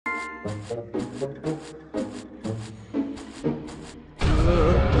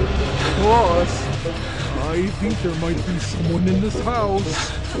Boss, I think there might be someone in this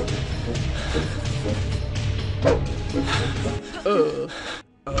house. Oh.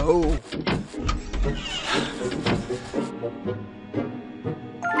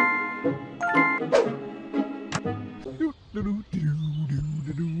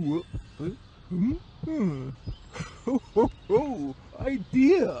 Oh,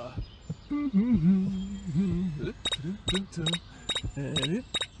 idea.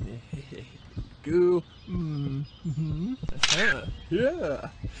 Go. Yeah.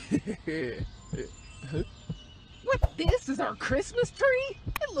 What, this is our Christmas tree?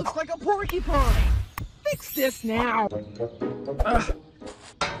 It looks like a porcupine. Fix this now.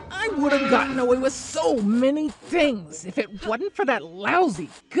 I would have gotten away with so many things if it wasn't for that lousy,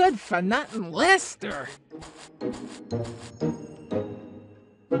 good-for-nothing Lester.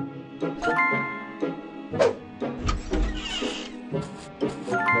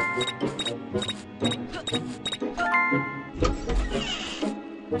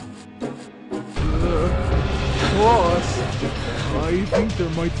 Boss, I think there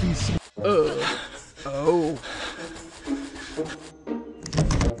might be some.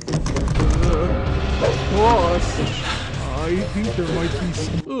 Boss, I think there might be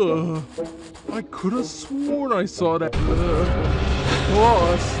some. I could have sworn I saw that.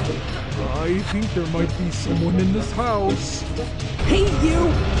 Boss, I think there might be someone in this house. Hey,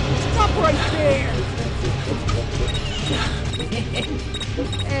 you! Stop right there!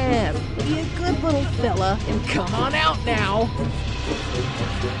 Be a good little fella and come on out now.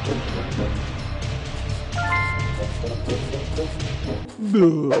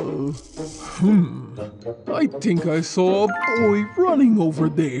 I think I saw a boy running over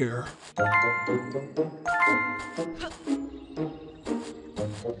there.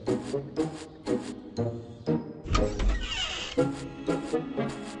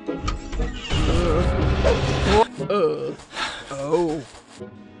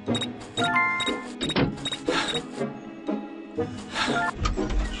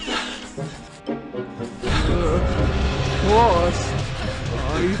 Boss,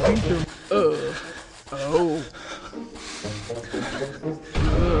 I think there.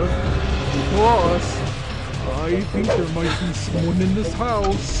 Boss, I think there might be someone in this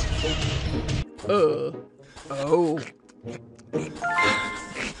house.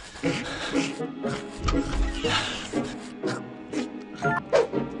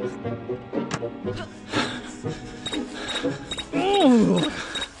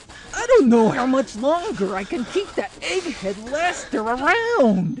 I don't know how much longer I can keep that egghead Lester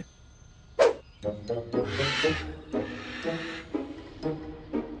around.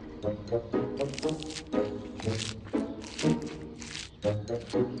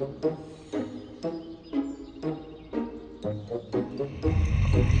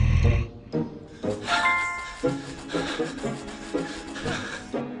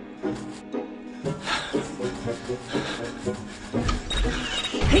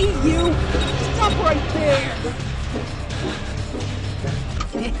 Hey, you! Stop right there!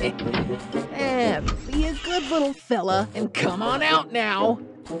 Be a good little fella and come on out now.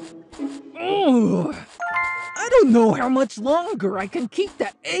 I don't know how much longer I can keep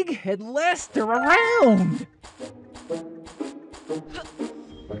that egghead Lester around.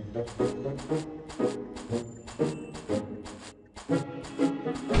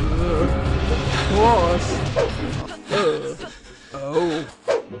 Boss.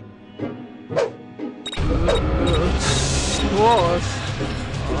 Boss,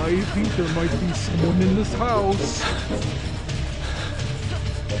 I think there might be someone in this house.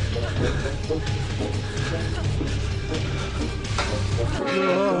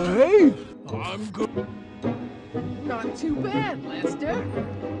 Hey, I'm good. Not too bad, Lester.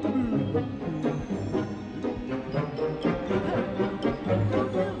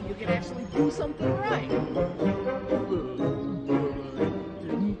 You can actually do something right.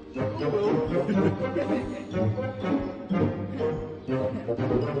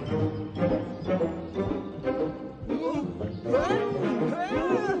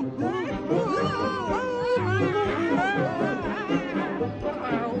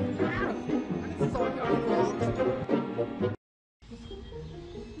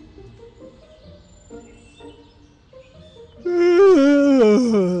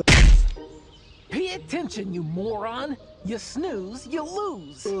 Pay attention, you moron! You snooze, you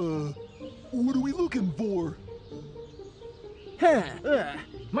lose! What are we looking for?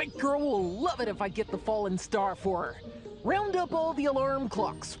 My girl will love it if I get the fallen star for her. Round up all the alarm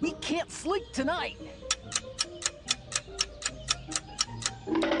clocks. We can't sleep tonight.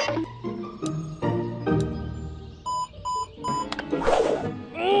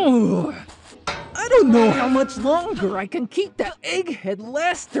 Ugh. I don't know how much longer I can keep that egghead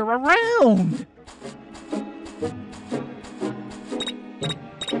Lester around.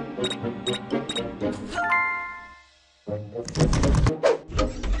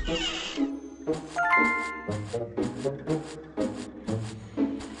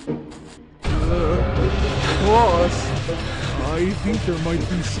 Boss, I think there might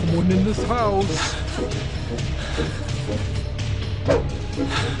be someone in this house.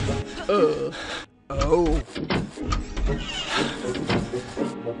 Oh.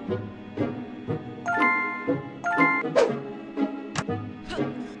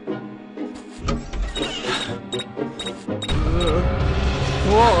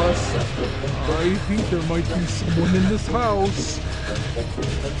 Boss, I think there might be someone in this house.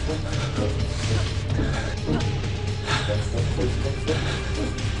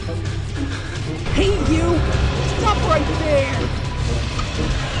 Hey, you! Stop right there!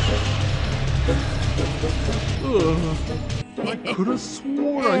 I could have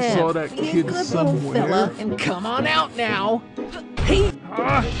sworn I saw that kid Be a good somewhere. little fella and come on out now. Hey!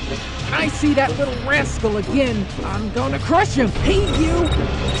 I see that little rascal again. I'm gonna crush him. Hey, you!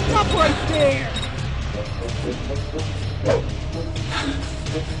 Stop right there!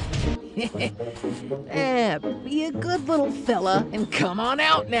 Be a good little fella and come on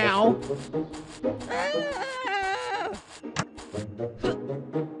out now.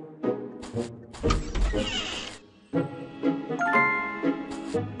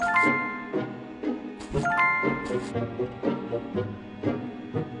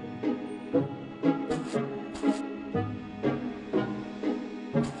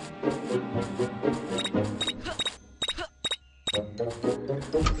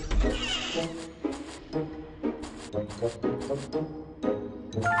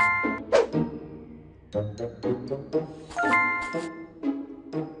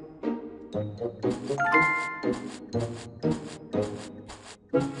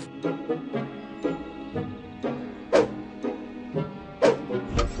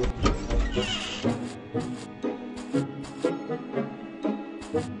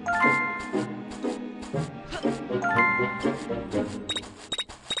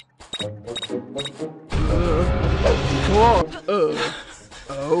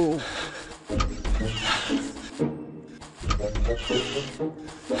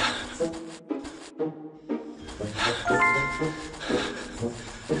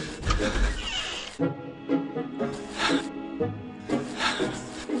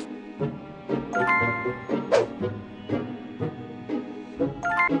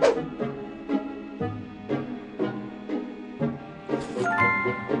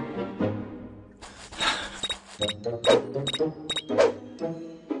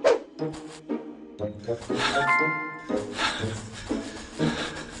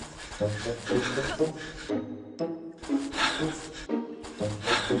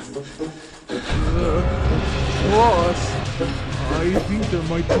 Boss, I think there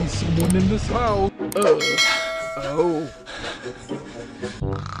might be someone in this house.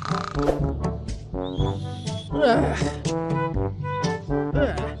 Ugh.